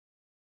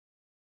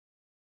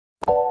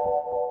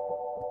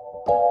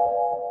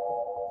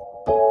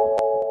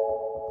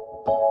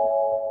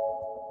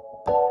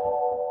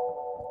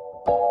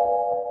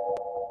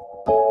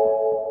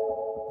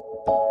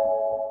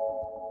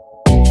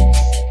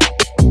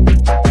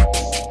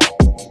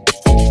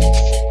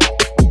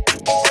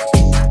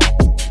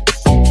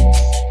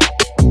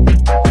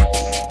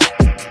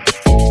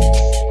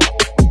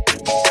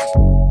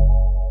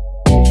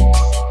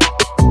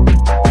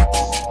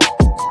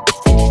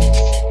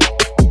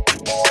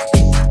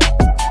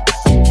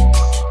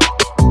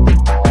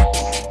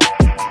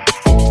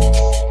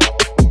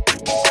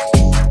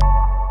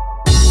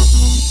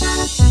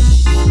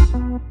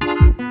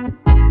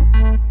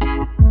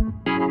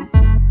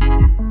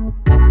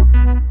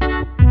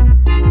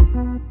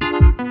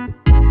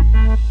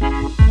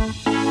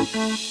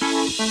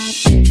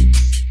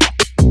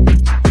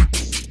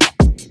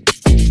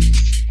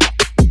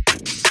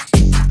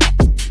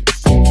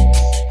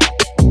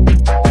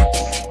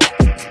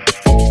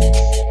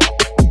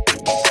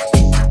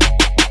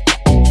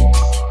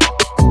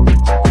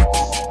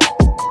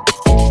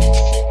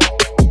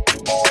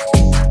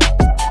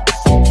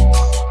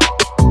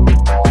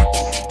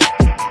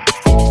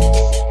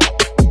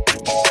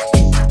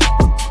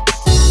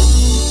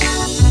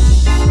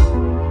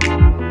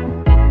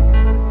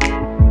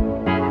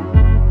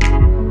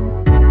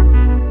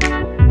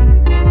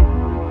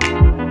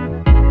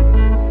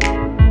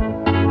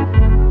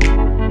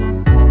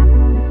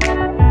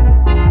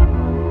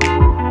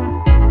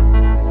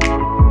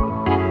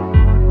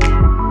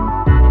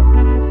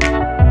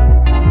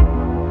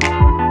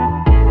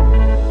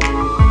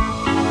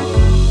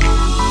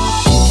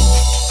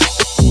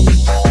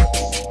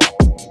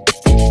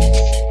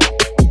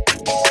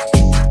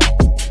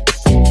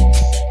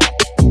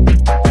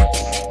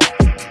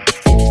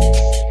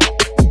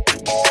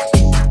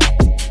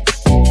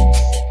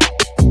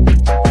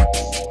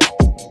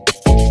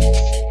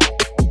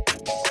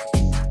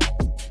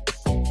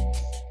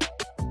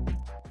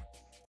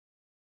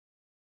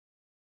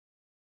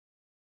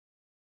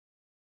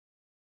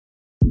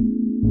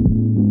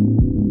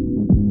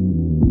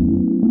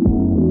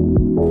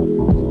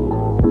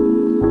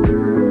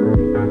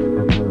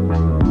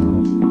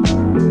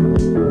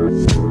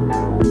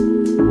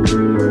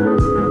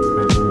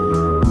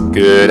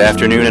Good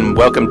afternoon and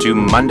welcome to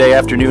Monday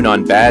Afternoon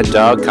on Bad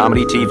Dog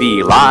Comedy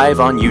TV, live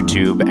on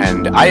YouTube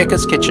and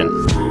Ayaka's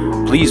Kitchen.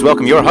 Please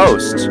welcome your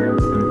host,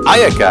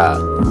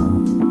 Ayaka.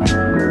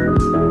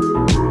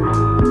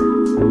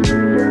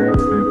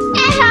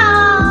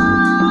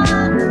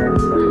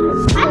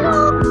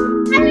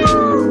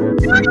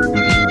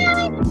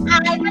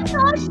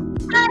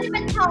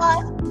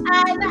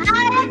 I'm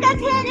Ayaka's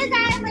hidden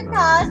diamond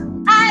toast.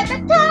 I'm a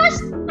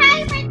toast.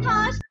 I'm a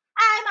toast.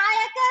 I'm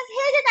Ayaka's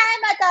hidden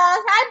diamond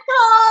toast. I'm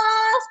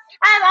toast.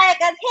 I'm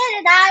Ayaka's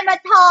hidden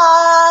diamond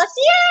toast.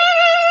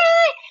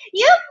 Yay!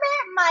 You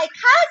met my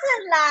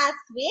cousin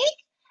last week,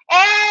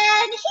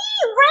 and he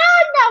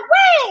ran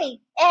away.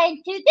 And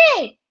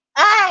today,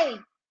 I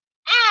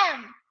am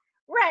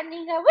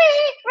running away.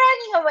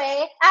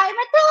 I'm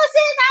a toast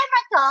and I'm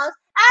a toast.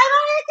 I'm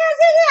Ayaka's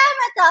hidden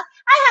diamond toast.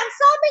 I have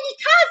so many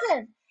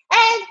cousins.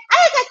 And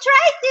Ayaka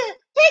tried to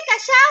take a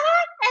shower,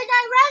 and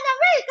I ran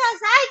away because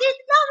I did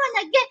not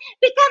want to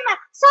become a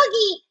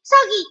soggy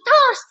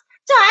toast.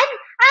 So I'm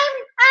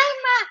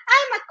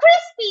a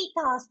crispy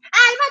toast.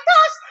 I'm a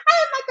toast.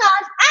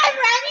 I'm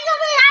running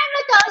away. I'm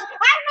a toast.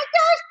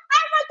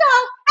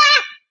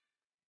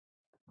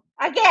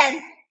 Again,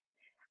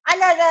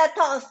 another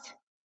toast.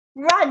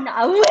 Run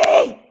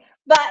away.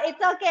 But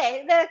it's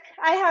okay. Look,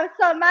 I have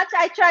so much.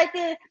 I tried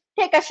to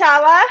take a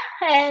shower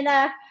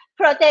and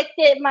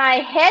protected my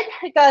head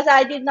because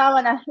I did not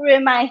want to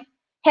ruin my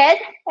head,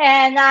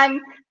 and I'm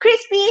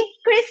crisp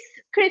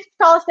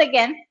toast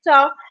again. So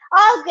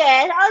all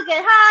good.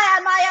 Hi,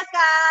 I'm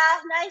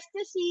Ayaka. Nice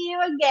to see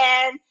you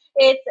again.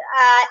 It's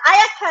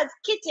Ayaka's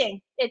Kitchen.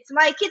 It's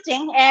my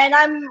kitchen, and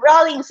I'm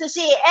rolling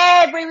sushi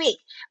every week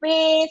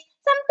with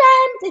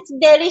sometimes it's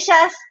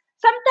delicious,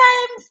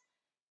 sometimes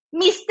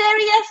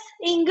mysterious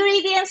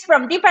ingredients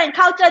from different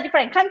cultures,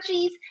 different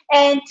countries.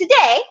 And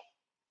today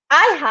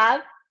I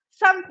have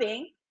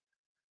something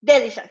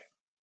delicious.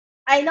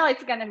 I know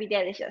it's gonna be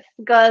delicious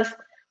because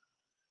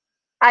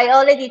I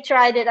already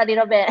tried it a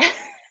little bit.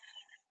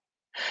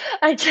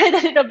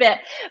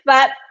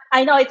 But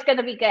I know it's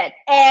gonna be good,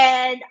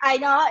 and I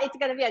know it's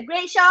gonna be a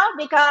great show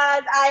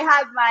because I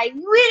have my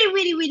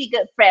really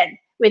good friend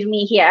with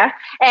me here.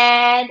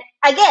 And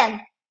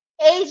again,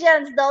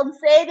 Asians don't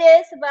say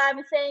this, but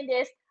I'm saying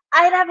this.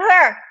 I love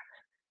her.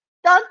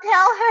 Don't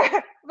tell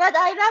her, but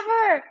I love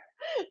her.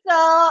 So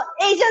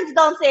Asians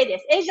don't say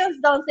this. Asians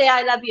don't say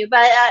I love you,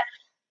 but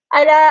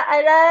I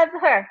love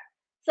her.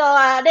 So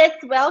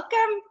let's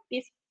welcome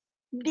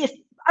this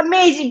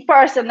amazing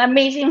person,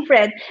 amazing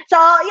friend. So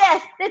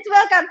yes, let's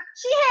welcome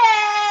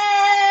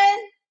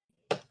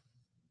Seann.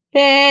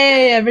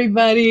 Hey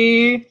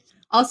everybody.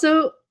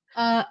 Also,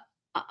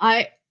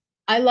 I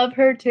love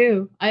her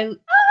too. I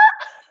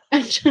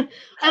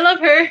love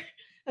her.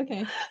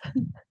 Okay.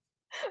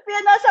 We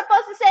are not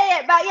supposed to say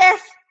it, but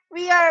yes.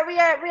 We are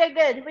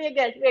good. We're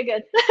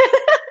good.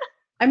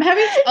 I'm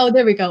having. Oh,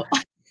 there we go.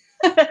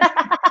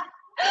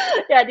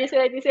 Yeah, this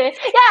way. Yeah,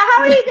 how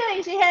are you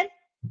doing, Seann?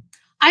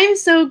 I'm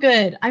so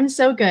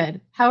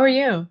good. How are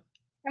you?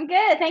 I'm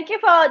good. Thank you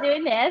for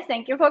doing this.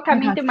 Thank you for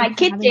coming to my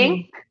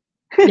kitchen.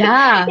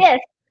 Yeah. Yes.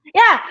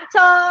 Yeah.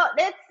 So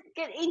let's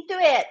get into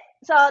it.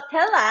 So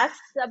tell us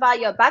about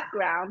your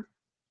background.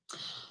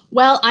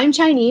 Well, I'm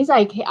Chinese.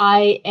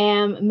 I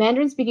am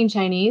Mandarin-speaking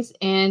Chinese,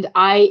 and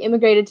I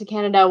immigrated to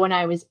Canada when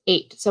I was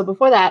 8. So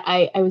before that,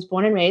 I was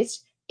born and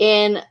raised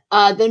in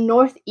the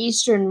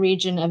northeastern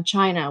region of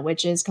China,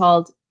 which is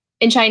called,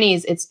 in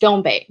Chinese, it's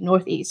Dongbei,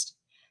 northeast.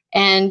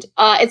 And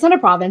it's not a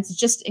province. It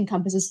just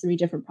encompasses 3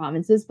 different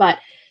provinces. But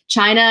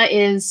China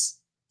is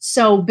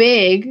so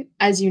big,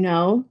 as you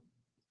know.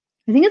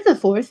 I think it's the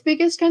 4th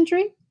biggest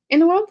country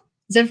in the world.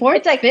 Is it 4th?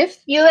 It's like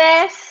 5th?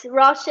 US,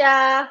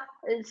 Russia,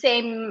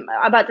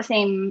 about the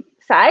same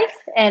size,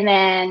 and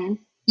then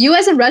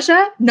US and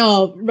Russia?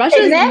 No,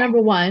 Russia is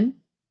number 1.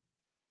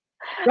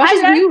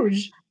 Russia's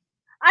huge.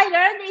 I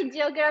learned in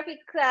geography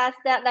class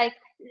that like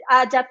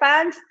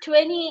Japan's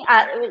 20,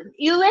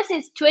 US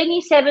is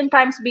 27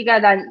 times bigger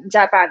than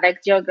Japan,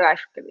 like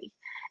geographically,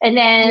 and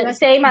then US,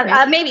 same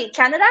as maybe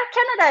Canada.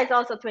 Canada is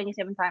also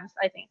 27 times,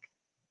 I think.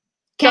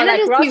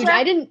 Canada's so, like, huge.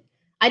 I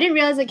didn't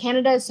realize that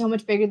Canada is so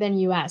much bigger than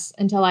US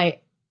until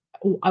I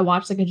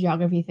watched like a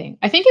geography thing.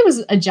 I think it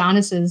was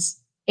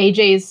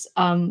AJ's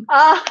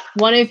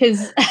one of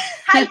his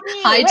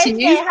high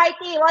tea.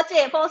 Watch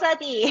it,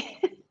 4:30.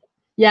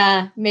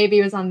 Yeah, maybe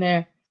it was on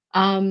there.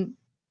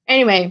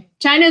 Anyway,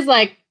 China's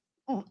like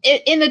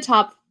in the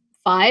top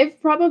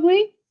 5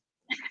 probably.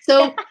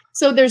 So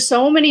there's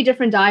so many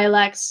different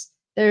dialects.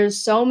 There's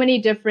so many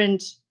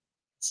different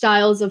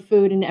styles of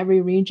food in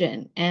every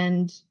region,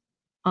 and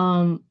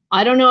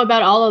I don't know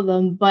about all of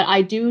them, but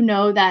I do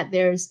know that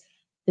there's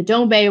the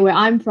Dongbei, where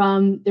I'm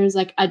from. There's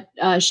like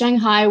a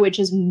Shanghai, which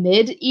is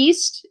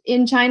mid-east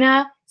in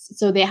China.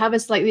 So they have a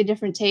slightly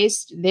different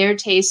taste. Their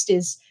taste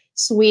is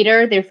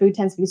sweeter. Their food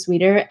tends to be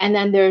sweeter. And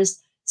then there's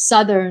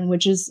Southern,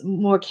 which is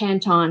more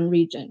Canton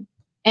region.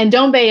 And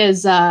Dongbei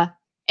is,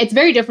 it's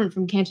very different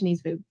from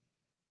Cantonese food,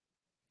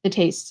 the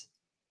taste.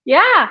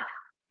 Yeah.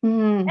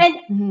 Mm-hmm.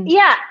 And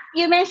yeah,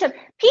 you mentioned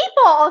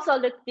people also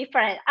look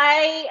different.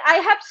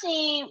 I have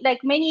seen like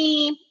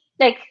many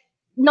like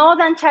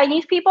northern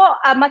Chinese people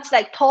are much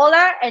like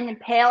taller and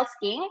pale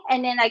skin,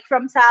 and then like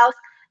from south,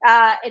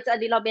 it's a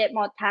little bit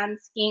more tan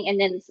skin, and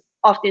then it's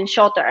often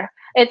shorter.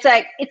 It's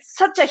like it's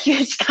such a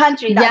huge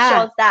country that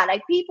shows that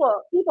like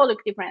people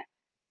look different.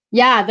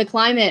 Yeah, the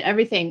climate,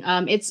 everything.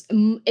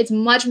 It's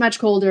much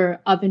colder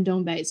up in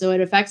Dongbei, so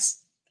it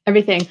affects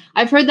everything.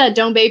 I've heard that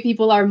Dongbei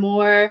people are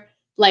more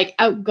like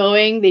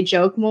outgoing. They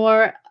joke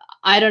more.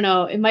 I don't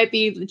know. It might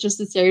be just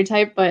a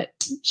stereotype, but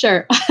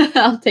sure,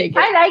 I'll take it.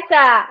 I like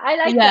that. I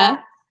like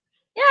that.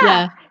 Yeah.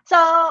 Yeah.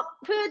 So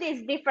food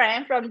is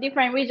different from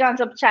different regions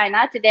of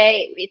China.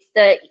 Today it's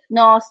the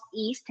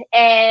northeast,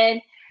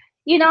 and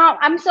you know,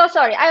 I'm so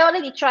sorry. I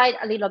already tried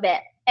a little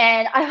bit,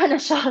 and I want to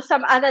show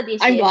some other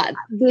dishes. I'm glad.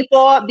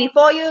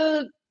 Before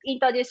you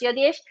introduce your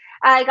dish,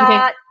 I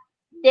got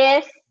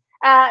this.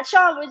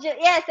 Sean, would you?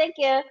 Yeah, thank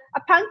you.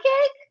 A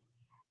pancake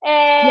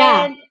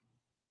and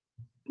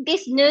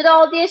this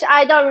noodle dish.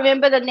 I don't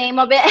remember the name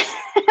of it.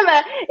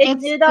 But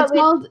it's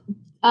called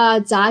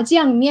炸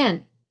酱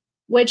面,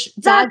 which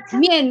炸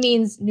面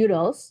means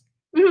noodles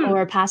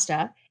or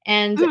pasta,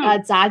 and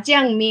炸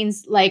酱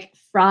means like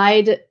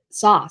fried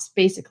sauce,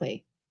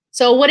 basically.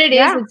 So what it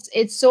is,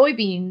 it's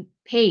soybean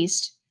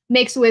paste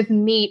mixed with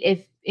meat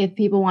if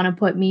people want to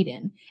put meat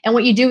in. And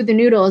what you do with the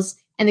noodles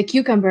and the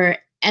cucumber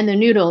and the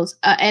noodles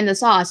and the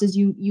sauce is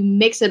you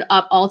mix it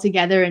up all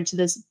together into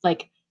this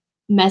like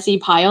messy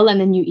pile, and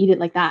then you eat it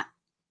like that.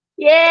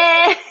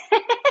 Yeah.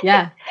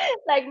 Yeah.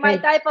 Like my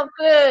type of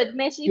food,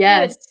 messy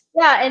food.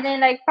 Yeah, and then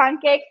like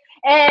pancakes.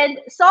 And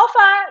so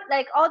far,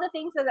 like all the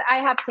things that I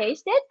have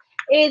tasted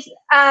is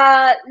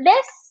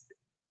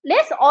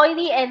less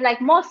oily and like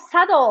more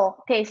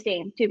subtle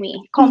tasting to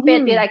me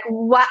compared to like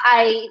what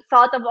I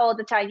thought of all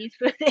the Chinese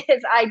food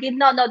is. I did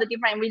not know the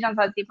different regions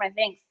have different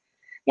things.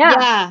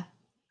 Yeah.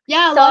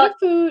 A lot of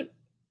food.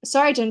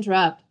 Sorry to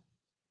interrupt.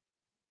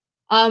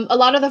 A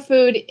lot of the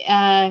food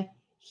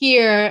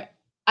here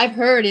I've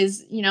heard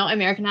is, you know,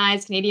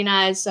 Americanized,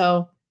 Canadianized.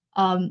 So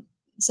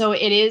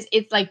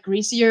it's like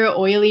greasier,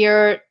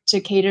 oilier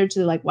to cater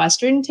to like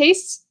Western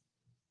tastes,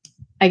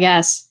 I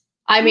guess.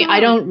 I mean, I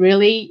don't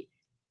really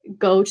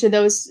go to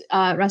those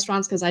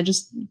restaurants because I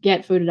just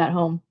get food at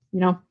home, you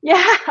know?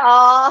 Yeah.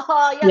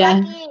 Oh, you're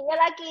lucky. You're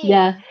lucky.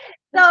 Yeah.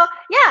 So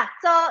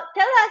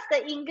tell us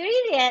the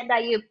ingredient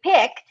that you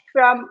picked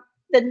from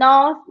the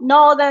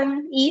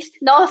northeast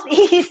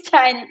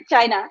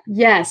China.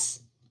 Yes.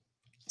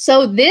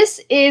 So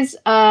this is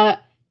a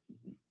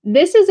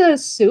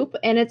soup,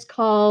 and it's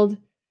called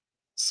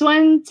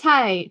酸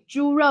菜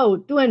猪肉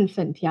炖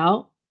粉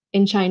条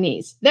in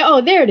Chinese.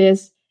 There it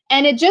is.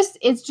 And it's just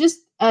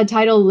a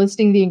title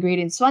listing the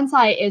ingredients. 酸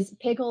菜 is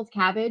pickled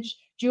cabbage,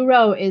 猪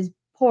肉 is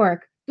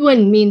pork,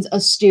 炖 means a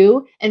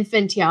stew, and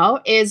粉条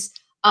is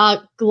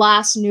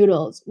glass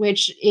noodles,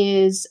 which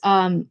is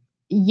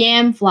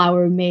yam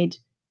flour made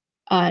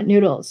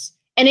noodles.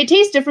 And it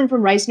tastes different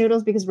from rice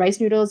noodles because rice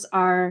noodles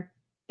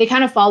they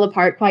kind of fall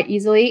apart quite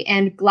easily,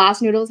 and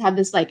glass noodles have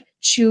this like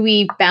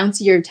chewy,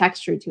 bouncier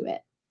texture to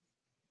it.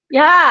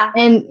 Yeah.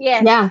 And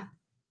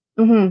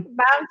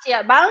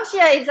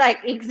bouncier is like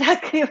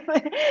exactly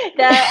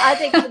I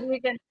think we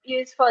can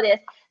use for this.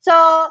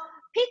 So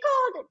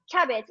pickled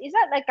cabbage, is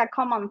that like a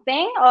common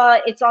thing, or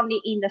it's only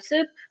in the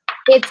soup?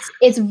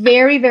 It's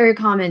very, very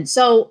common.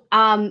 So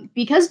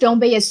because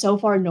Dongbei is so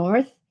far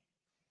north,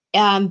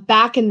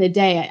 back in the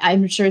day,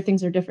 I'm sure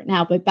things are different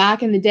now, but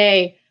back in the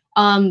day,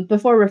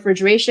 before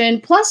refrigeration,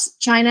 plus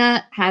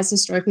China has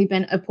historically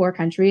been a poor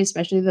country,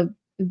 especially the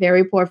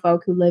very poor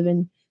folk who live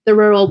in the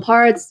rural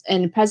parts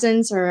and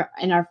peasants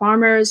and our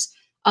farmers.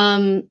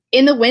 In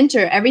the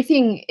winter,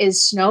 everything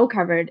is snow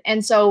covered.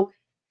 And so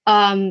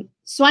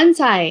suan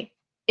cai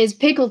is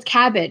pickled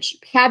cabbage.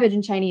 Cabbage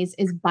in Chinese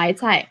is bai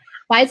cai.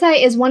 Bai cai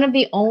is one of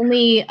the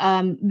only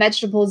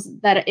vegetables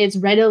that is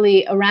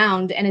readily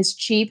around and is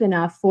cheap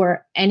enough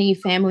for any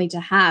family to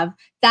have.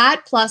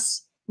 That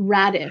plus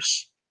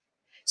radish.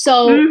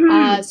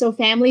 So so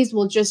families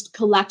will just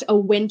collect a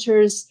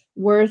winter's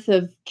worth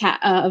of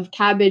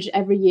cabbage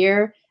every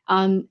year,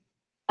 and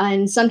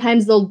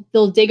sometimes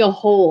they'll dig a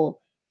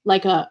hole,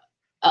 like a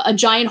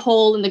giant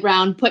hole in the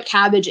ground, put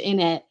cabbage in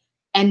it,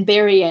 and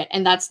bury it,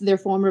 and that's their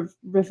form of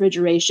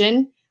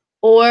refrigeration,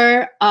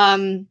 or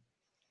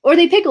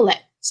they pickle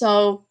it.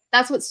 So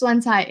that's what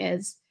suan cai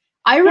is.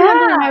 I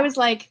remember when I was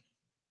like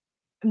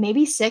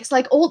maybe 6,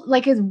 like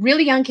a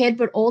really young kid,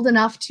 but old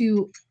enough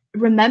to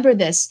remember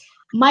this.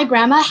 My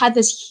grandma had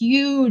this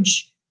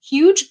huge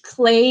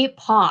clay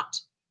pot,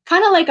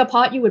 kind of like a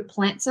pot you would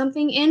plant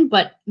something in,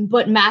 but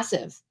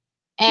massive.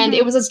 And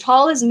it was as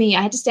tall as me.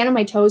 I had to stand on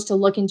my toes to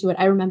look into it,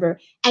 I remember.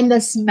 And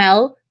the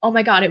smell, oh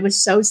my God, it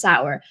was so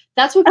sour.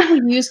 That's what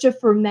people use to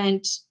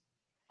ferment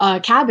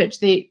cabbage.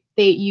 I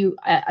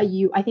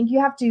think you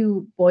have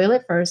to boil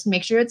it first,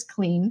 make sure it's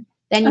clean.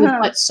 Then you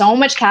put so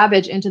much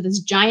cabbage into this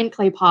giant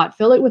clay pot,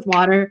 fill it with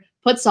water,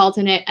 put salt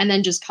in it, and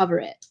then just cover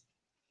it.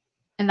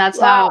 And that's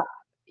how.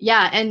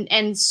 Yeah,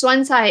 and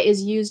suan cai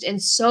is used in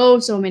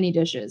so many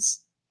dishes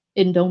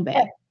in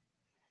Dongbei.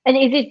 And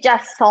is it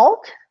just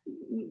salt?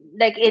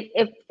 Like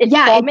if it's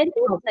fermented?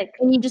 Like,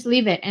 and you just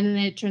leave it and then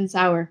it turns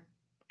sour.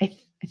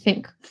 I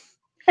think.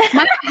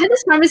 I had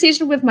this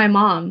conversation with my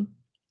mom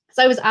because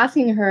I was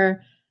asking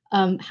her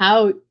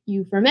how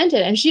you ferment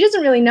it, and she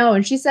doesn't really know.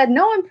 And she said,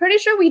 "No, I'm pretty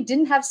sure we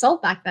didn't have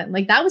salt back then.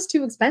 Like that was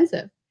too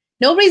expensive.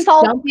 Nobody's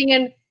dumping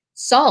in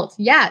salt.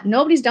 Yeah,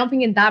 nobody's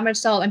dumping in that much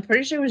salt. I'm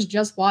pretty sure it was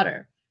just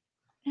water."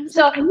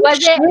 So was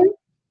it?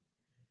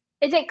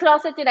 Is it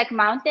closer to like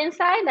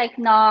mountainside, like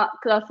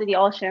not close to the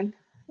ocean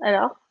at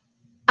all?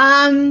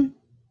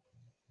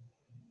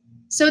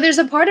 So there's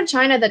a part of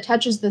China that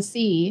touches the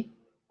sea.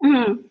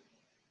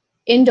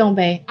 In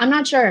Dongbei. I'm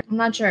not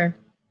sure.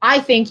 I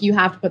think you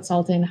have to put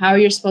salt in. How are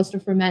you supposed to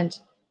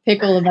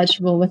pickle a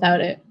vegetable without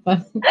it?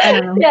 But I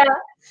don't know.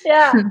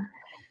 Yeah.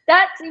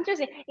 That's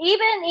interesting.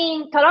 Even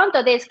in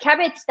Toronto, there's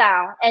Cabbage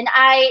Town. And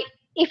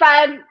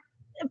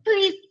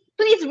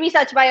please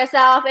research by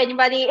yourself,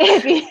 anybody.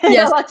 If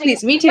yes,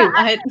 please. Me too.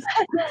 I'm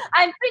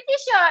pretty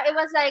sure it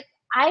was like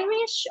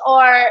Irish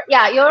or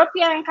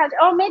European country,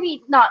 or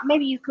maybe not,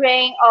 maybe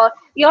Ukraine or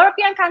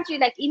European country,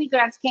 like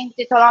immigrants came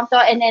to Toronto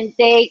and then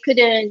they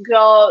couldn't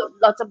grow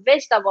lots of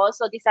vegetables,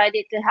 so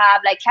decided to have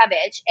like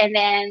cabbage, and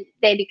then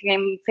they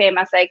became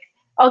famous. Like,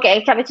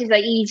 okay, cabbage is the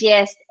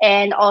easiest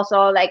and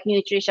also like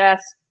nutritious,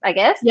 I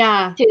guess.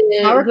 Yeah.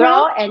 To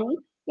grow and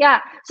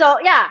so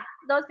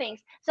those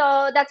things.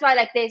 So that's why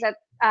like there's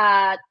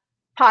a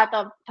part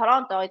of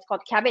Toronto, it's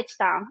called Cabbage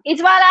Town.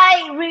 It's what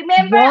I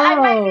remember. Whoa. I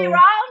might be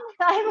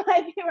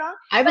wrong.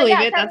 I believe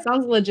it. That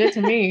sounds legit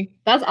to me.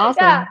 That's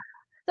awesome. Yeah.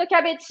 So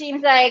cabbage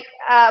seems like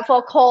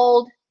for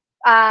cold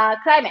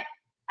climate,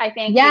 I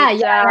think.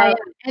 Yeah.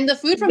 And the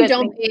food from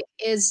Dongbei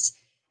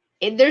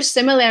there's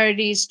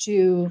similarities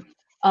to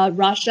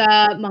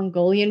Russia,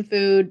 Mongolian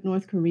food,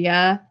 North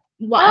Korea.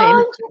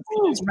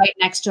 It's right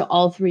next to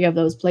all three of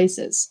those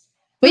places.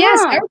 But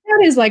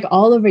sauerkraut is like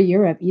all over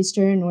Europe,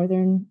 Eastern,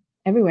 Northern,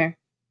 everywhere.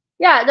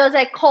 Yeah, those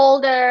like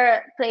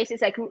colder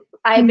places, like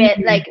I bet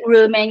like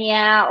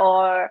Romania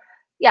or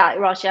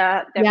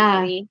Russia,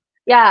 definitely.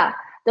 Yeah,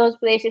 those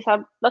places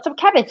have lots of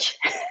cabbage.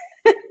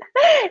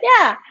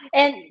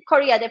 And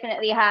Korea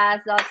definitely has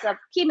lots of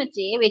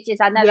kimchi, which is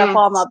another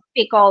form of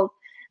pickled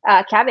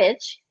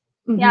cabbage.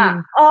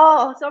 Yeah.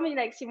 Oh, so many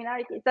like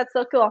similarities. That's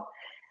so cool.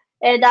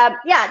 And now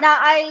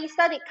I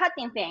started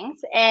cutting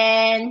things,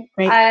 and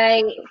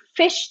I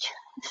fished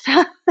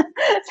some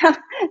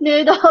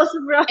noodles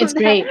from it's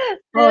great.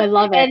 Oh, I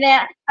love it. And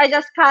then I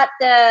just cut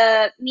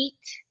the meat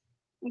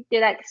into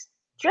like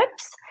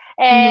strips.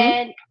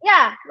 And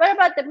what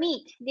about the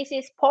meat? This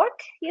is pork,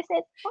 you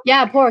said? Pork?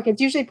 Yeah, pork. It's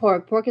usually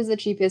pork. Pork is the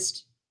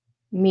cheapest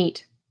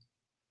meat.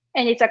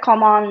 And it's a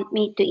common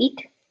meat to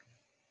eat?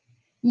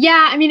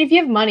 Yeah, I mean, if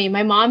you have money.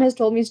 My mom has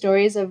told me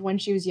stories of when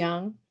she was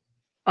young,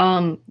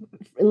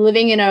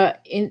 living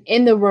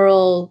in the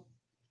rural,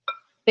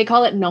 they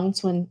call it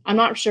농촌. I'm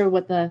not sure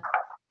what the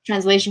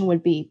translation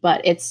would be,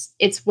 but it's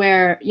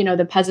where,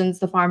 the peasants,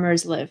 the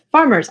farmers live.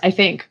 Farmers, I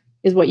think,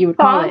 is what you would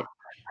call it.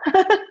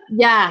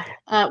 Yeah.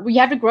 You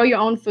have to grow your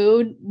own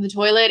food. The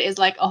toilet is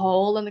like a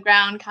hole in the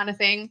ground kind of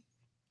thing.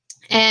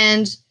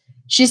 And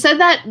she said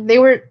that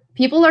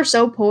people are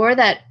so poor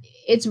that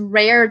it's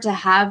rare to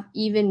have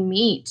even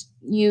meat.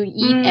 You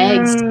eat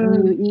eggs,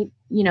 and you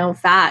eat,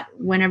 fat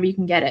whenever you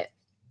can get it.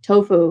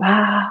 Tofu.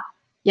 Wow.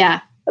 Yeah.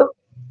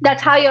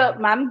 That's how your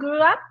mom grew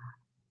up?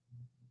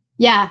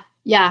 Yeah.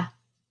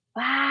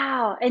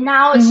 Wow. And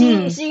now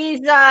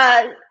she's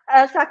a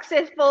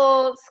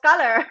successful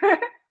scholar.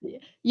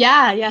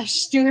 Yeah.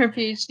 She's doing her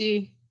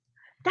PhD.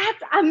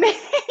 That's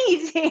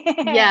amazing.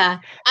 Yeah.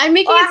 I'm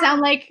making it sound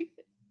like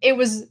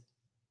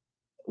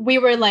we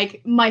were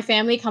like, my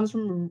family comes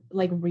from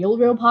like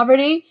real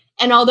poverty.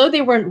 And although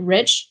they weren't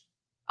rich,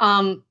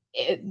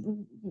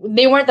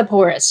 they weren't the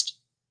poorest.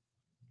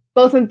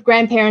 Both my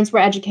grandparents were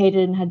educated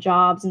and had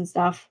jobs and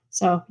stuff.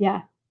 So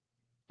yeah,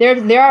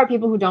 there are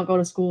people who don't go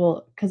to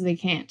school because they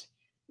can't.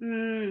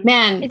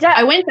 Man,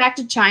 I went back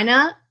to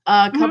China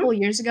a couple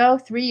years ago,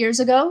 3 years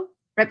ago,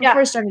 right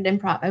before I started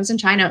improv. I was in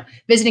China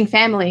visiting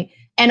family,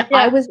 and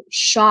I was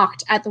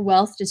shocked at the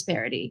wealth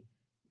disparity.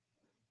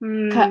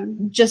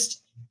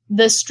 Just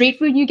the street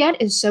food you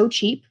get is so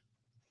cheap,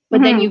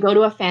 but then you go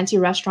to a fancy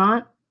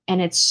restaurant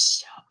and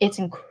it's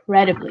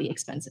incredibly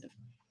expensive.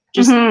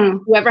 Just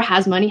whoever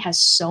has money has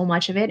so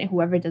much of it, and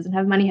whoever doesn't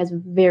have money has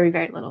very,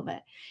 very little of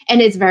it.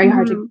 And it's very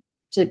hard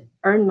to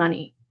earn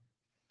money,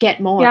 get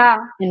more,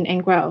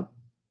 and grow.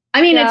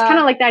 I mean, it's kind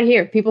of like that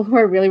here. People who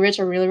are really rich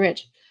are really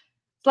rich.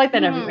 It's like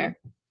that everywhere.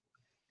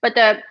 But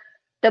the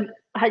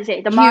how do you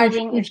say, the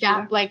margin is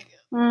like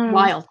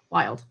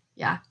wild.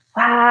 Yeah.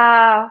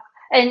 Wow.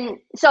 And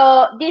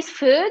so this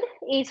food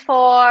is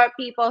for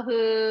people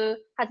who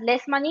have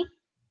less money?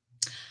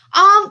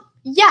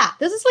 Yeah,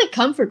 this is like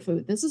comfort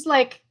food. This is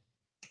like,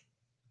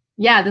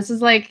 I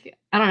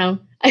don't know.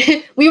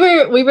 we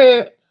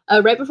were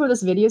right before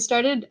this video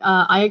started,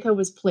 Ayaka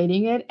was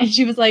plating it, and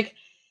she was like,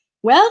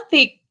 well,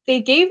 they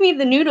gave me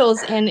the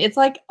noodles and it's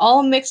like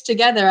all mixed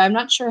together. I'm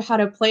not sure how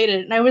to plate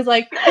it. And I was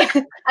like,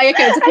 Ayaka,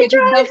 it's okay,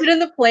 just dump it in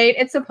the plate.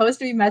 It's supposed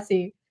to be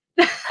messy.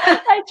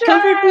 I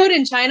Comfort tried. food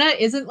in China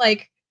isn't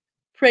like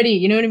pretty.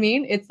 You know what I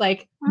mean? It's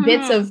like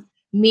bits of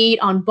meat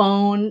on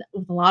bone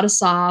with a lot of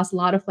sauce, a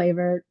lot of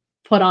flavor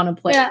put on a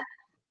plate. Yeah.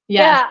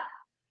 Yeah.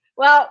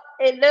 Well,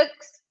 it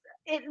looks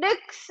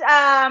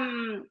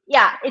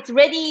yeah, it's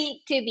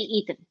ready to be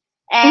eaten.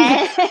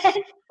 And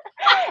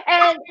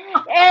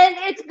and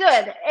it's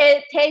good.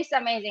 It tastes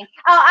amazing.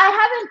 Oh, I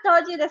haven't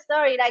told you the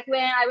story. Like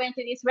when I went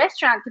to this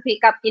restaurant to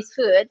pick up this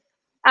food,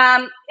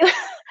 it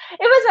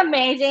was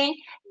amazing.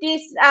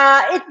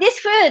 This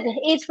food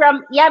is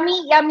from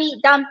Yummy Yummy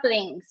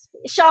Dumplings.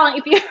 Sean,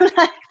 if you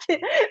like to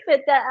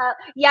put that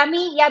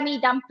Yummy Yummy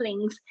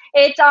Dumplings.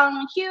 It's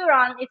on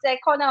Huron. It's a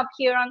corner of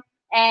Huron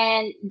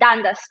and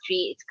Dundas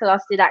Street,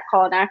 close to that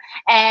corner.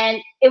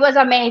 And it was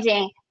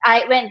amazing.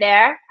 I went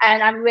there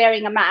and I'm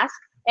wearing a mask.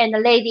 And the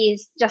lady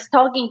is just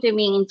talking to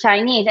me in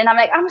Chinese, and I'm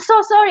like, I'm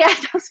so sorry, I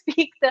don't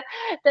speak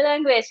the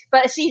language,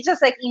 but she's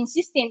just like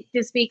insisting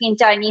to speak in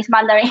Chinese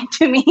Mandarin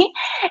to me,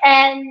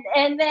 and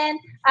then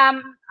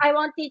I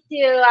wanted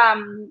to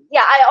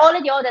I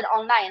already ordered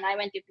online. I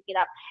went to pick it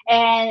up,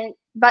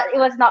 but it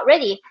was not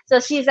ready. So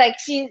she's like,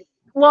 she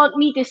want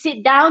me to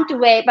sit down to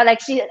wait, but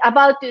like she's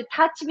about to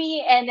touch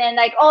me, and then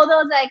like all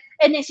those like,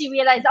 and then she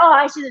realized, oh,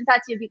 I shouldn't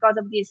touch you because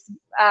of this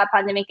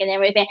pandemic and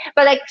everything,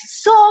 but like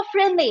so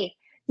friendly.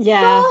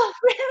 Yeah. So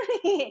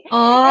friendly.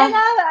 And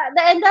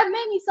that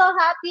made me so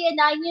happy. And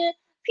I knew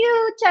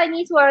few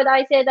Chinese words.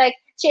 I said like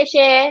谢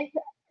谢,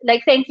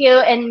 like thank you,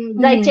 and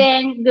再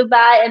见,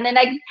 goodbye. And then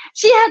like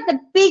she had the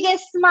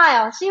biggest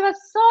smile. She was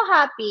so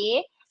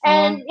happy.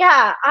 And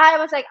yeah, I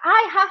was like,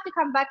 I have to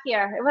come back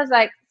here. It was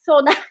like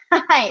so nice.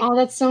 Oh,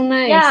 that's so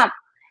nice. Yeah.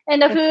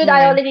 And the food,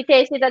 I already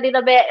tasted a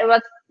little bit. It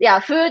was,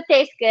 food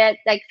tastes good,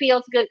 like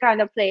feels good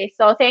kind of place.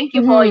 So thank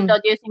you for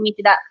introducing me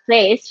to that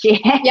place.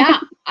 Yeah.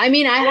 I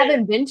mean, I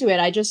haven't been to it.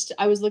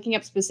 I was looking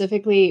up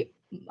specifically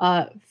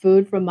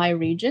food from my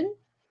region,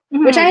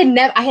 which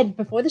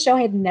before the show,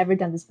 I had never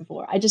done this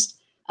before.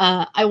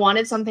 I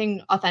wanted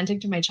something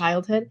authentic to my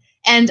childhood.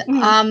 And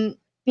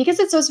because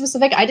it's so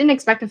specific, I didn't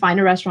expect to find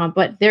a restaurant,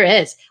 but there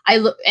is.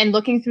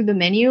 Looking through the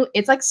menu,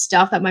 it's like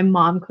stuff that my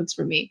mom cooks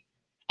for me.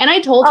 And I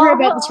told her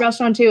about this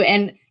restaurant too,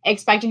 and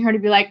expecting her to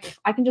be like,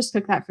 I can just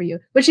cook that for you.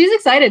 But she's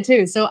excited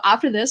too. So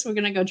after this, we're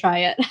going to go try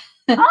it.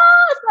 Oh,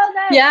 so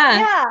nice.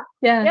 Yeah.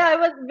 Yeah, it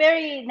was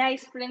very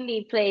nice,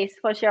 friendly place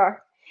for sure.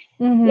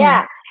 Mm-hmm.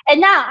 Yeah. And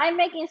now I'm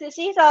making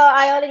sushi. So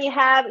I already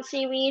have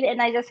seaweed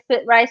and I just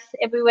put rice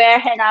everywhere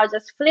and I'll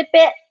just flip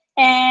it.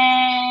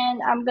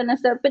 And I'm going to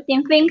start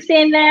putting things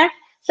in there.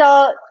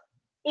 So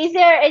is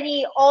there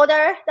any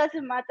order?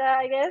 Doesn't matter,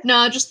 I guess.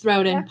 No, just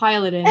throw it in,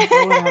 pile it in.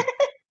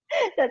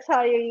 That's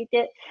how you eat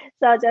it.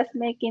 So just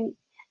making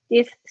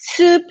this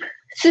soup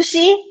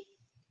sushi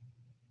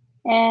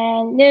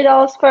and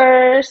noodles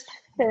first,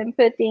 and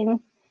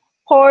putting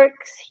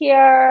porks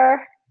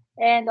here,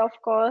 and of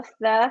course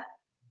the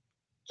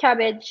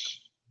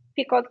cabbage,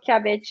 pickled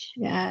cabbage.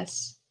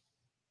 Yes.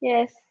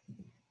 Do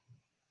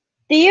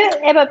you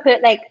ever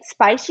put like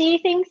spicy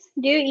things?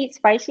 Do you eat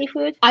spicy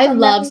food? I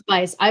love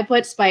spice. I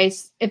put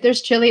spice. If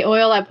there's chili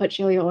oil, I put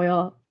chili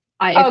oil.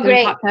 If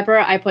there's hot pepper,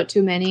 I put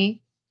too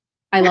many.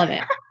 I love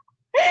it.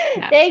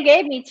 Yeah. They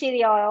gave me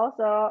chili oil,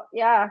 so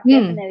yeah,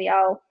 definitely.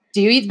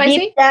 Do you eat spicy?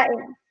 Dip that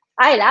in.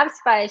 I love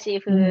spicy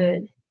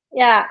food.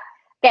 Yeah.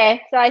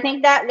 Okay, so I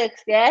think that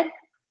looks good.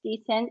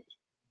 Decent.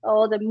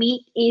 All the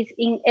meat is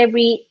in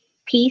every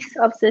piece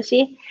of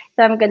sushi.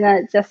 So I'm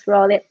gonna just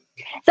roll it.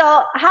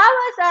 So how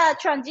was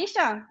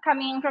transition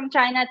coming from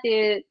China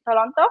to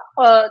Toronto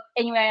or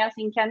anywhere else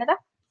in Canada?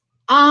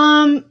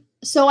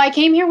 So I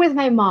came here with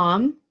my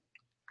mom.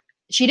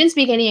 She didn't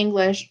speak any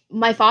English.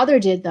 My father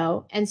did,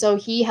 though. And so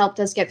he helped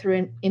us get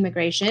through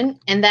immigration.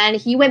 And then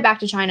he went back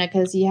to China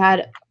because he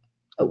had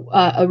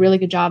a really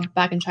good job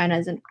back in China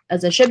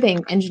as a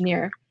shipping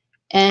engineer.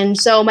 And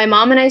so my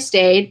mom and I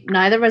stayed.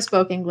 Neither of us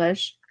spoke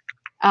English.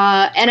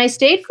 And I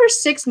stayed for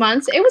 6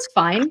 months. It was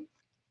fine.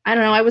 I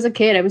don't know. I was a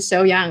kid. I was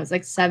so young. I was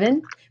like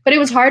 7. But it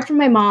was hard for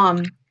my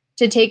mom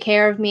to take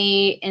care of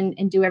me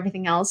and do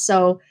everything else.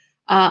 So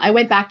I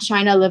went back to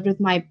China, lived with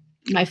my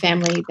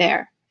family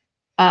there.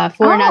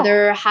 For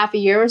another half a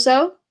year or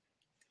so.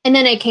 And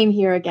then I came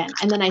here again.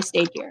 And then I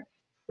stayed here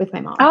with my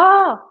mom.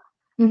 Oh,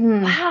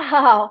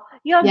 wow.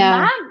 Your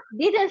mom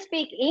didn't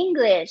speak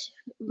English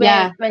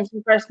when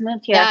she first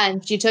moved here. Yeah,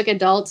 and she took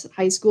adult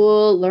high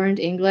school, learned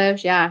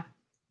English. Yeah.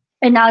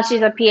 And now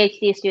she's a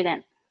PhD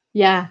student.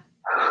 Yeah.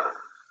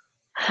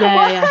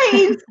 What an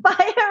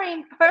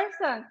inspiring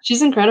person.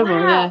 She's incredible.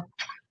 Wow.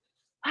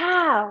 Yeah.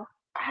 Wow.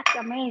 That's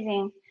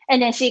amazing.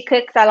 And then she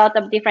cooks a lot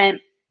of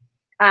different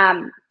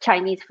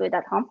Chinese food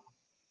at home.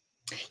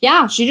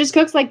 Yeah, she just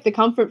cooks like the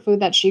comfort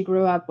food that she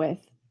grew up with.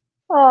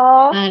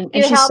 Oh, and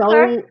she's so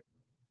her?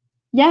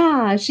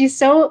 Yeah, she's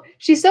so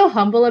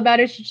humble about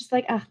it. She's just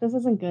like, this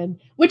isn't good,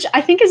 which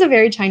I think is a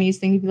very Chinese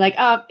thing to be like,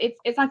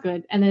 it's not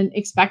good, and then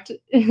expect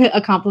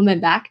a compliment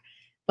back.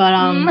 But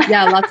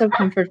yeah, lots of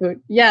comfort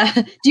food. Yeah,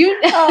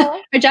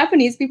 are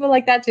Japanese people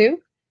like that too?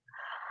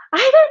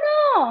 I don't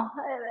know.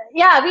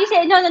 Yeah, we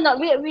say no.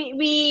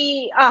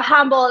 We are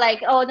humble.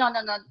 Like, oh no.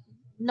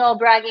 no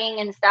bragging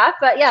and stuff.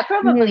 But yeah,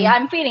 probably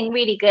I'm feeling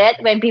really good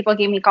when people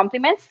give me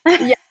compliments.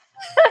 Yeah.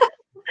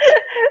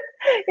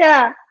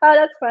 Yeah. Oh,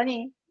 that's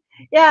funny.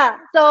 Yeah.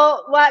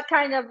 So what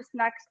kind of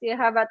snacks do you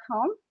have at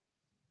home?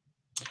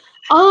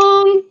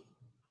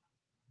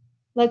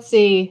 Let's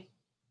see.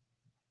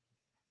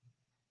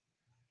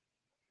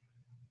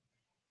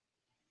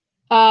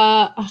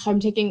 I'm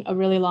taking a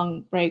really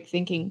long break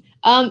thinking.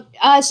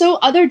 So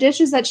other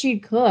dishes that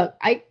she'd cook.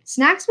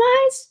 Snacks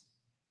wise?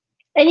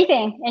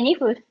 Anything, any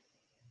food.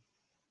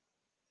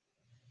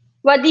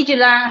 What did you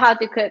learn how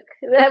to cook?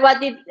 What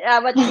did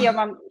your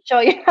mom show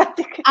you how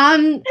to cook?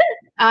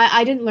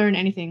 I didn't learn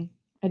anything.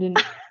 I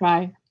didn't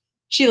try.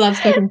 She loves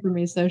cooking for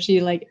me, so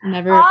she like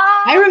never.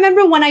 Oh, I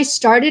remember when I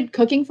started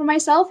cooking for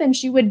myself, and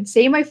she would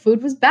say my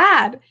food was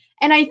bad,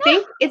 and I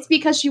think it's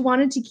because she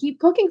wanted to keep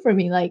cooking for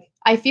me. Like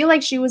I feel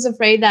like she was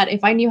afraid that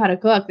if I knew how to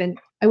cook, then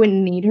I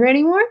wouldn't need her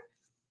anymore.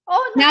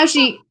 oh no.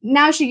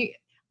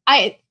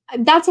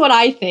 That's what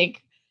I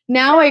think.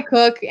 Now I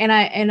cook and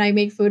I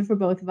make food for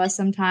both of us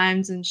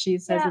sometimes, and she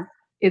says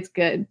it's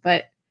good.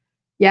 But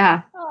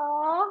yeah,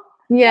 Aww,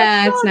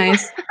 yeah, that's it's so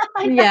nice.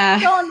 That's Yeah,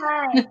 so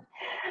nice.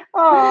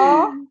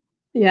 Aww,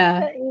 yeah.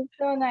 that is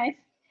so nice.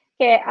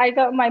 Okay, I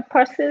got my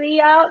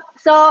parsley out.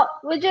 So,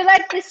 would you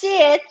like to see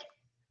it?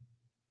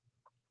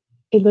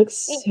 It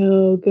looks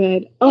so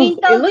good. Oh, it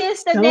Introduce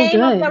looks the so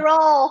name of good. the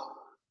roll.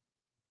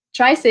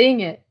 Try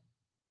saying it.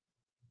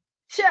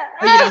 Oh,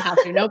 you don't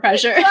have to. No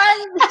pressure.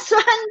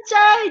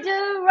 Sunshine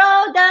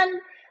roll dan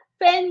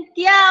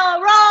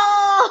Pentiao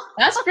roll.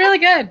 That's really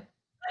good.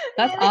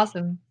 That's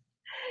awesome.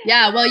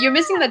 Yeah, well, you're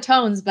missing the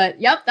tones, but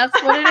yep, that's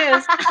what it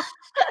is.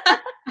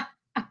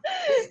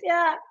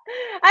 Yeah,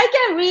 I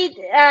can read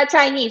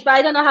Chinese, but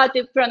I don't know how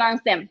to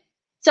pronounce them.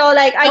 So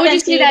like I How would can you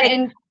say that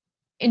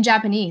in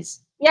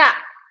Japanese? Yeah,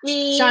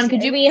 Sean,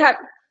 could you? we have.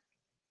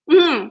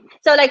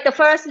 So like the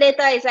first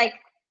letter is like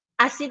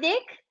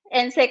acidic,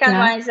 and second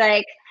one is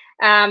like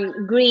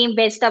green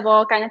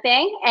vegetable kind of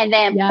thing, and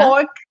then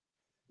pork,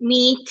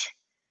 meat.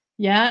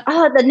 Yeah.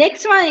 Oh, the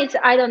next one is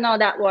I don't know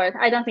that word.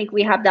 I don't think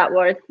we have that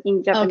word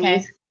in Japanese.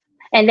 Okay.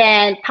 And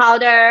then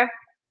powder,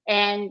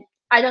 and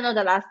I don't know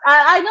the last.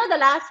 I know the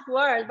last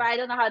word, but I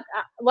don't know how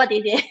what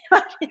it is.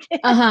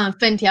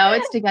 Fentiao,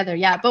 it's together.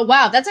 Yeah, but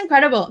wow, that's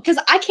incredible because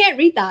I can't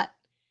read that.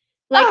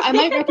 Like I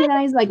might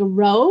recognize like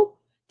row.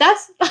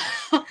 That's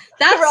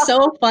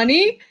so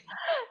funny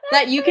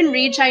that you can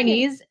read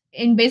Chinese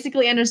and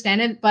basically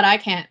understand it, but I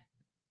can't.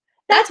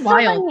 That's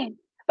wild. So funny.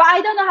 But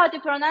I don't know how to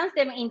pronounce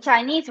them in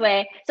Chinese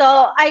way.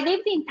 So I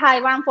lived in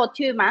Taiwan for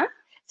 2 months.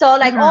 So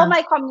like all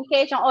my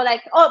communication, or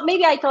like,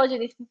 maybe I told you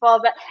this before,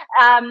 but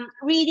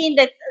reading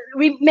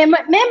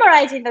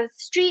memorizing the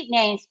street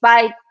names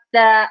by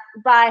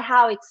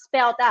how it's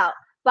spelled out.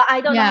 But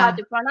I don't know how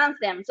to pronounce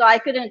them, so I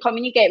couldn't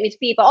communicate with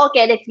people.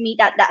 Okay, let's meet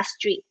at that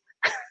street.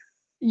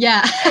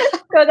 Yeah,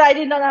 because I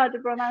did not know how to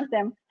pronounce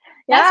them.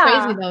 That's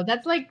crazy though.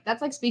 That's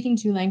like speaking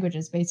 2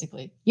 languages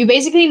basically. You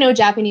basically know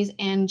Japanese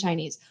and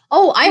Chinese.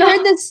 Oh, I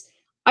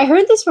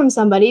heard this from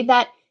somebody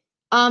that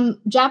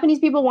Japanese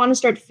people want to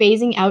start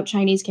phasing out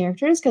Chinese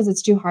characters because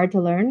it's too hard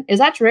to learn. Is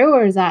that true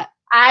or is that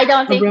I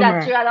don't think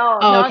that's true at all.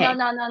 Oh, no, okay.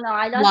 no.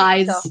 I don't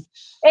Lies. think so.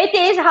 It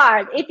is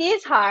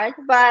hard,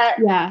 but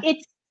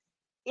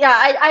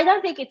I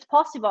don't think it's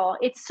possible.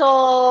 It's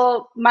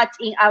so much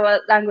in our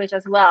language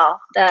as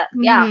well.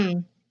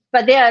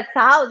 But there are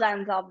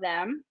thousands of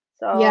them.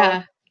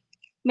 So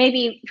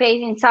maybe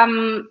facing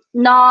some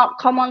not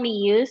commonly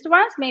used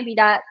ones, maybe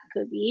that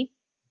could be.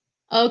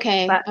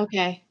 Okay. But,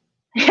 okay.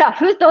 Yeah,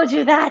 who told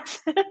you that?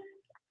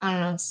 I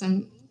don't know,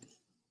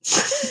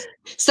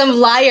 some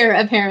liar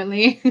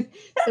apparently.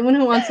 Someone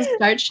who wants to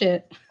start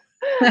shit.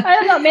 I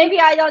don't know.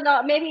 Maybe I don't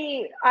know.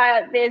 Maybe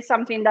there's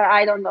something that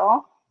I don't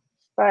know.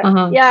 But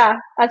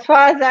as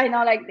far as I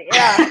know, like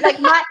like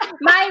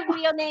my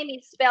real name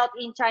is spelled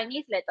in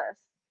Chinese letters.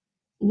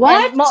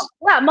 What?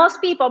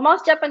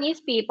 Most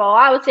Japanese people,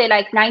 I would say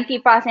like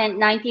 90%,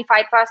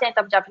 95%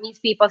 of Japanese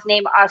people's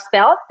name are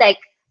spelled like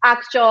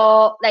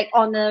actual, like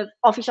on the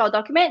official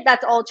document.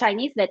 That's all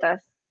Chinese letters.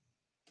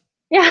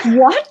 Yeah.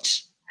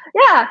 What?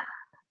 Yeah.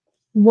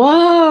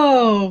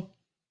 Whoa.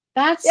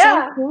 That's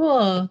so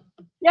cool.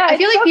 Yeah. I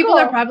feel like so people cool.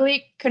 are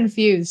probably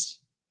confused.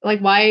 Like,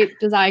 why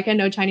does Ayaka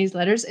know Chinese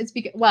letters? It's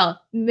because, well,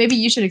 maybe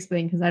you should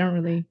explain because I don't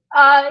really.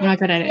 I'm not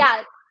good at it.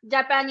 Yeah.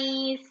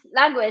 Japanese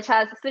language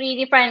has 3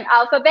 different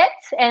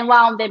alphabets, and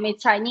one of them is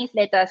Chinese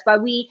letters.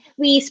 But we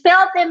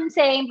spell them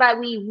same, but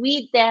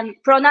we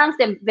pronounce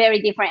them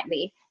very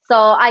differently. So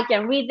I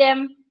can read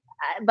them,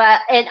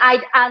 and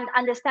I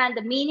understand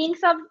the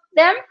meanings of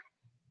them,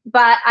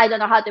 but I don't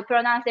know how to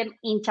pronounce them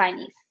in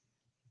Chinese.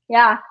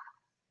 Yeah.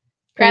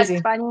 Crazy.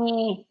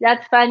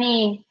 That's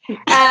funny.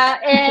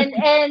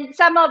 And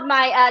some of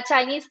my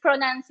Chinese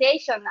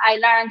pronunciation I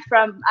learned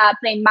from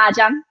playing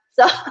mahjong.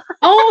 So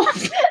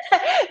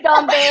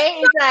Dongbei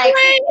is like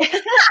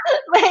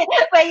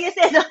when you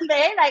say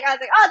Dongbei, like I was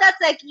like, oh, that's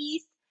like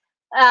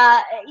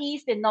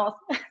east and north.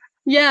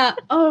 Yeah.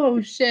 Oh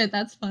shit,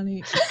 that's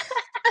funny.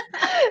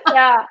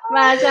 Yeah,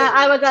 mahjong.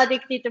 I was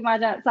addicted to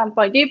mahjong at some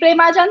point. Do you play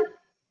mahjong?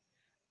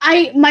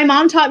 My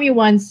mom taught me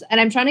once, and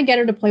I'm trying to get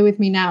her to play with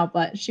me now,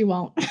 but she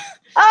won't.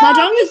 Oh,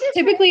 Mahjong is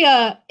typically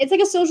it's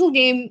like a social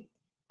game,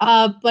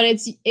 but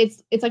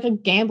it's like a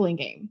gambling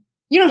game.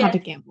 You don't have to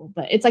gamble,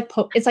 but it's like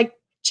it's like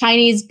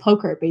Chinese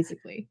poker,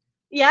 basically.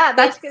 Yeah,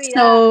 That's basically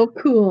so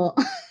cool.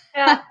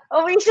 Yeah.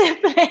 Oh, we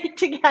should play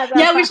together.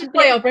 Yeah, we should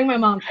play. I'll bring my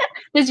mom.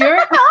 Is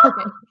your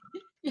okay?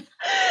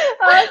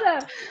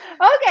 Awesome.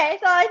 Okay,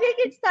 so I think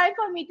it's time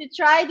for me to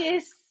try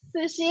this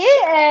sushi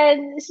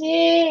and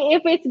see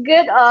if it's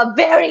good or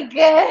very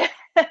good.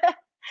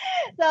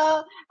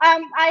 So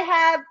I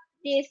have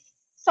this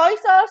soy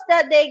sauce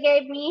that they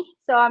gave me,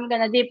 so I'm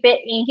gonna dip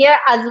it in here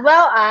as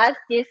well as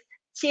this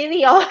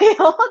chili oil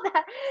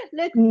that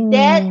looks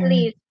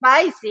deadly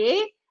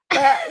spicy.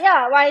 But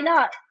yeah, why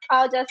not?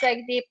 I'll just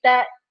like dip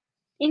that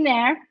in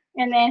there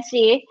and then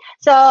see.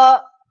 So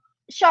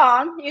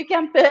Sean, you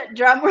can put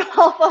drum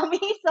roll for me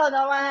so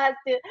no one has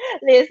to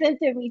listen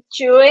to me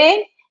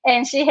chewing.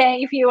 And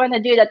Shiheng, if you want to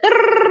do the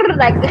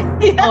like this.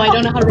 Oh, I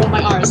don't know how to roll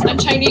my R's. I'm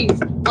Chinese.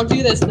 I'll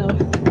do this though.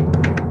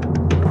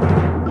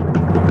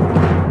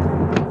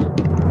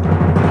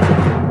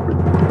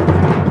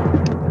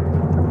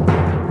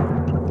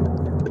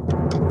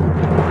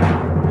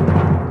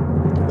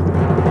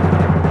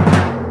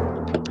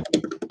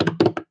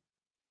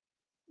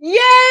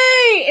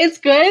 Yay! It's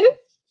good.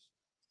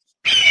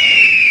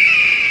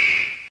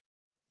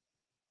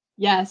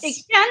 Yes. It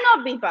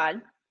cannot be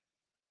bad.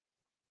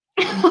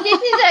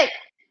 This is like,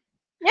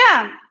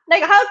 yeah,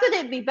 like how could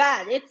it be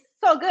bad? It's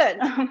so good.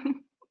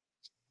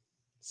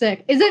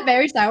 Sick. Is it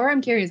very sour?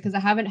 I'm curious because I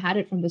haven't had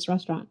it from this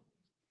restaurant.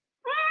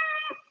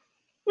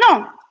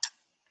 No.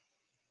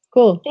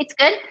 Cool. It's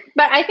good,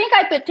 but I think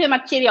I put too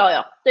much chili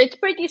oil, so it's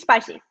pretty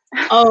spicy.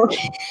 Oh.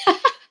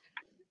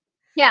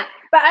 Yeah,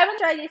 but I will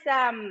try this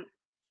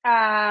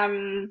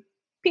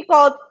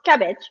pickled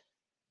cabbage.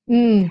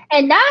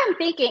 And now I'm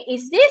thinking,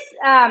 is this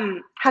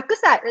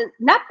hakusai,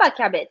 nappa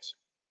cabbage?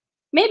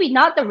 Maybe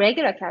not the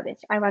regular cabbage.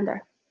 I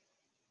wonder.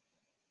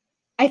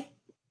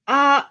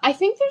 I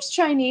think there's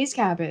Chinese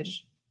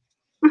cabbage.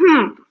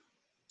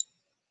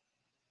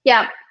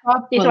 Yeah,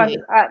 Probably. this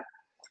one.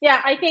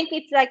 Yeah, I think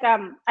it's like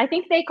I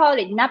think they call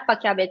it nappa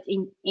cabbage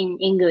in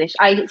English.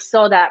 I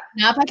saw that.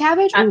 Napa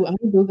cabbage? Ooh, I'm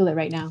gonna Google it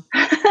right now.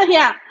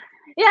 Yeah.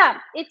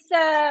 It's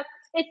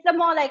the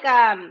more like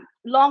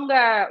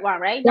longer one,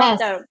 right? Yes.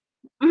 Not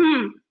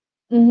the,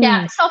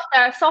 Yeah,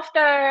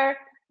 softer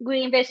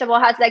green vegetable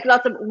has like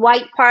lots of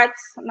white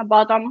parts on the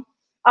bottom.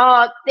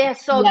 Oh, they're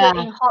so good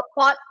in hot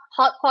pot.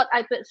 Hot pot,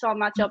 I put so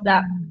much of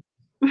that.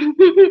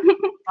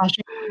 Gosh,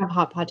 we have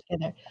hot pot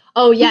together.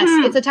 Oh yes,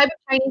 it's a type of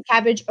Chinese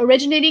cabbage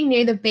originating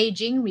near the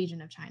Beijing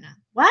region of China.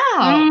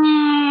 Wow.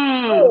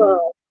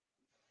 Cool.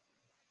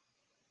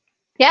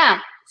 Yeah,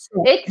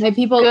 it's my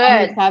people good.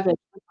 love this cabbage.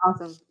 That's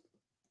awesome.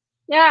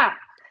 Yeah.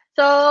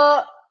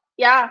 So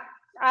yeah,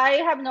 I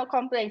have no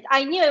complaints.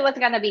 I knew it was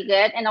gonna be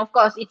good, and of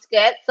course it's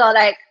good. So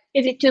like,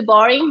 is it too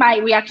boring? My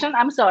reaction?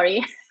 I'm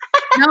sorry.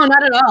 No,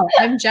 not at all.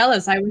 I'm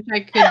jealous. I wish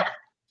I could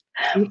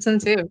eat some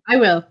too. I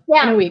will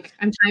in a week.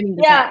 I'm timing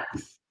this out.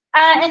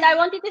 And I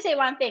wanted to say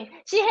one thing.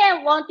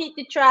 Shiheng wanted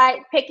to try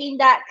Peking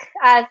duck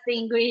as the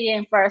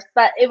ingredient first,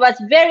 but it was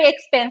very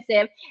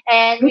expensive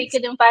and we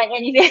couldn't find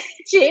anything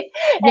cheap.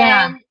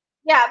 Yeah. And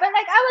yeah, but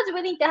like I was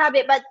willing to have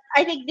it, but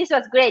I think this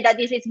was great that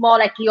this is more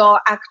like your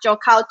actual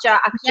culture,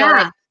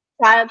 like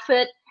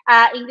childhood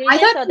ingredient. I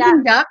thought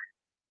Peking duck.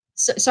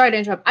 Sorry to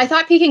interrupt. I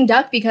thought Peking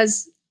duck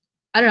because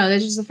I don't know.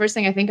 That's just the first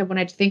thing I think of when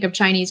I think of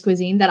Chinese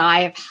cuisine that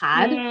I have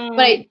had.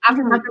 But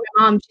after talking to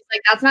my mom, she's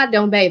like, "That's not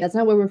Dongbei. That's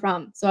not where we're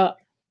from." So,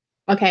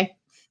 okay.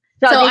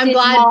 So I'm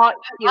glad.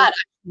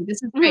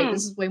 This is great.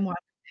 This is way more.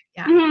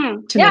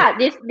 Yeah.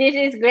 This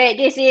is great.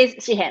 This is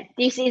Shiheng.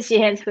 This is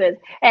Shiheng's food,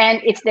 and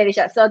it's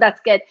delicious. So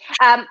that's good.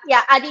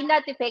 Adding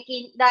that to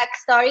Peking duck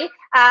story,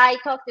 I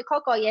talked to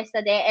Coko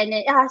yesterday, and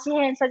then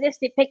Shiheng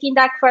suggested Peking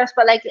duck first,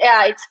 but like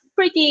it's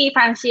pretty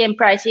fancy and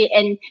pricey.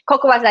 And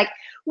Coko was like,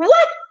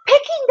 "What?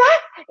 Peking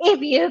duck?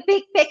 If you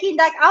pick Peking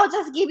duck, I'll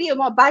just give you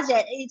more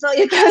budget, so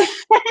you can,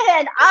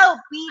 and I'll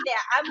be there.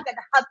 I'm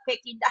gonna have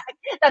Peking duck."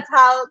 That's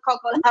how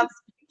Coko loves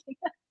Peking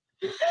duck.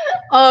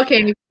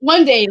 Okay,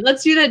 one day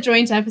let's do that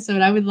joint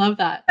episode. I would love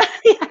that.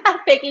 Yeah,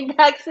 Peking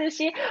duck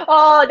sushi.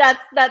 Oh,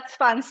 that's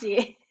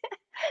fancy.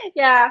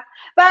 Yeah,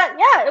 but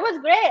yeah, it was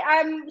great.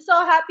 I'm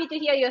so happy to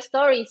hear your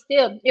stories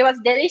too. It was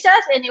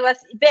delicious and it was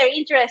very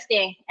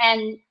interesting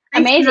and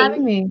amazing. Thanks for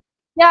having me.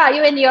 Yeah,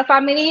 you and your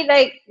family,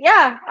 like,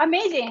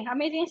 amazing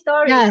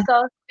stories. Yeah,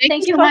 so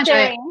thank you so for much.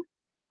 sharing.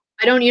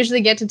 I don't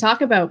usually get to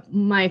talk about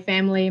my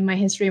family, my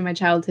history, my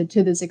childhood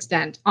to this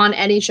extent on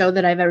any show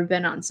that I've ever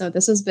been on. So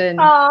this has been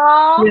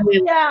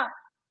really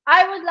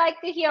I would like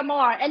to hear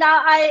more, and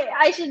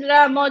I should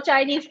learn more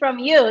Chinese from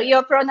you.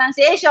 Your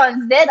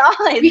pronunciations, dead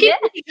on. We can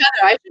each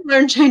other. I should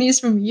learn Chinese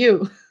from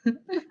you.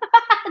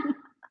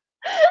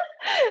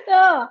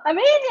 Oh,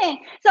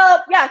 amazing. So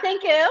yeah,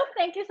 thank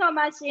you so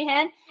much,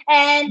 Shiheng.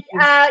 And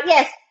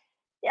yes,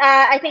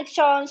 I think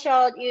Sean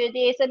showed you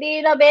this a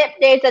little bit.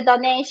 There's a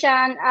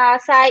donation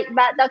site,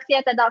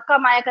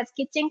 baddogstheater.com, Ayaka's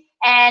Kitchen,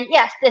 And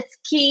yes, let's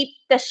keep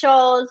the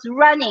shows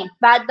running.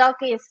 Bad Dog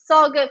is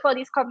so good for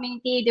this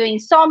community, doing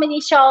so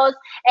many shows.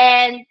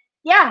 And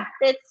yeah,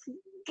 let's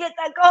get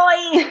that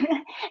going.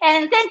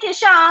 And thank you,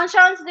 Seann.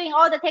 Seann's doing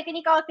all the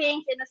technical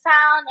things in the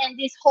sound and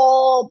this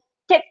whole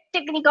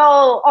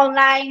technical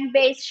online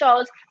based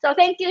shows. So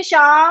thank you,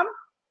 Seann.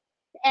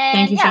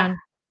 And Thank you, Seann.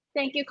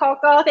 Thank you,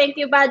 Coko. Thank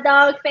you, Bad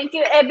Dog. Thank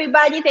you,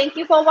 everybody. Thank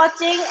you for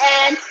watching.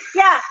 And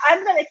yeah,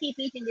 I'm gonna keep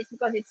eating this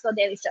because it's so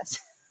delicious.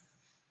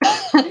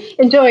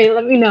 Enjoy.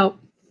 Let me know.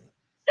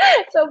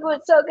 So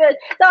good, so good.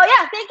 So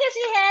yeah, thank you,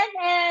 Seann.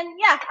 And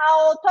yeah,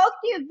 I'll talk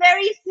to you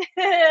very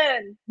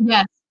soon.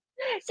 Yes.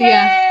 See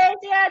ya. Okay,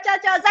 see ya. Ciao,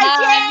 ciao. 再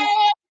见.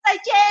 再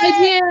见. 再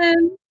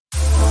见.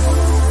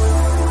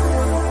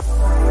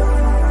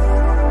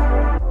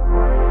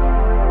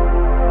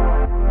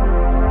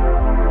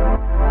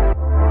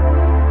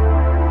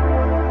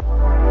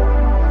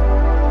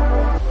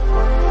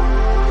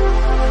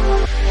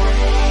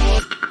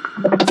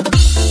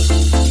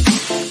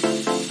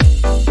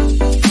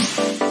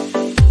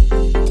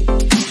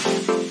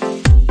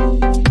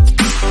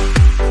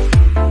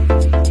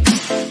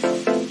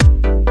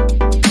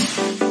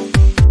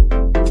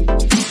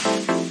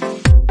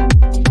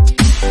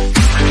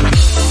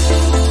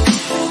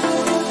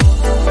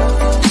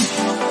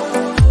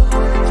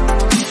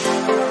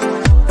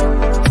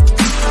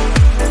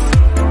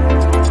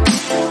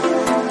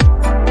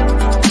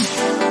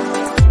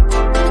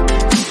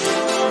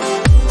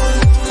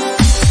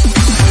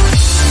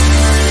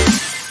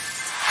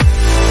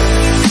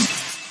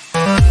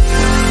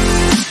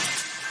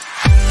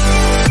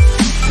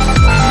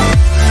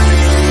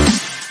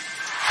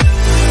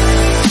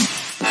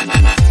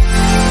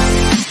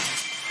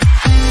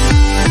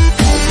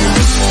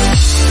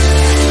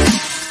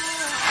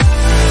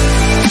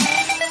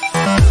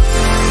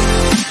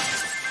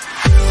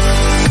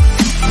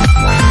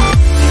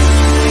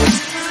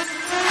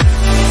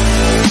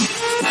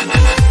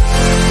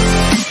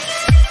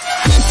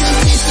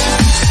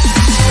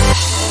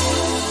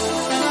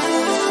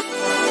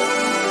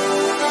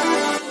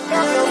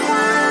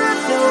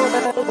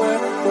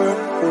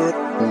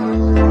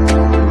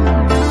 Work.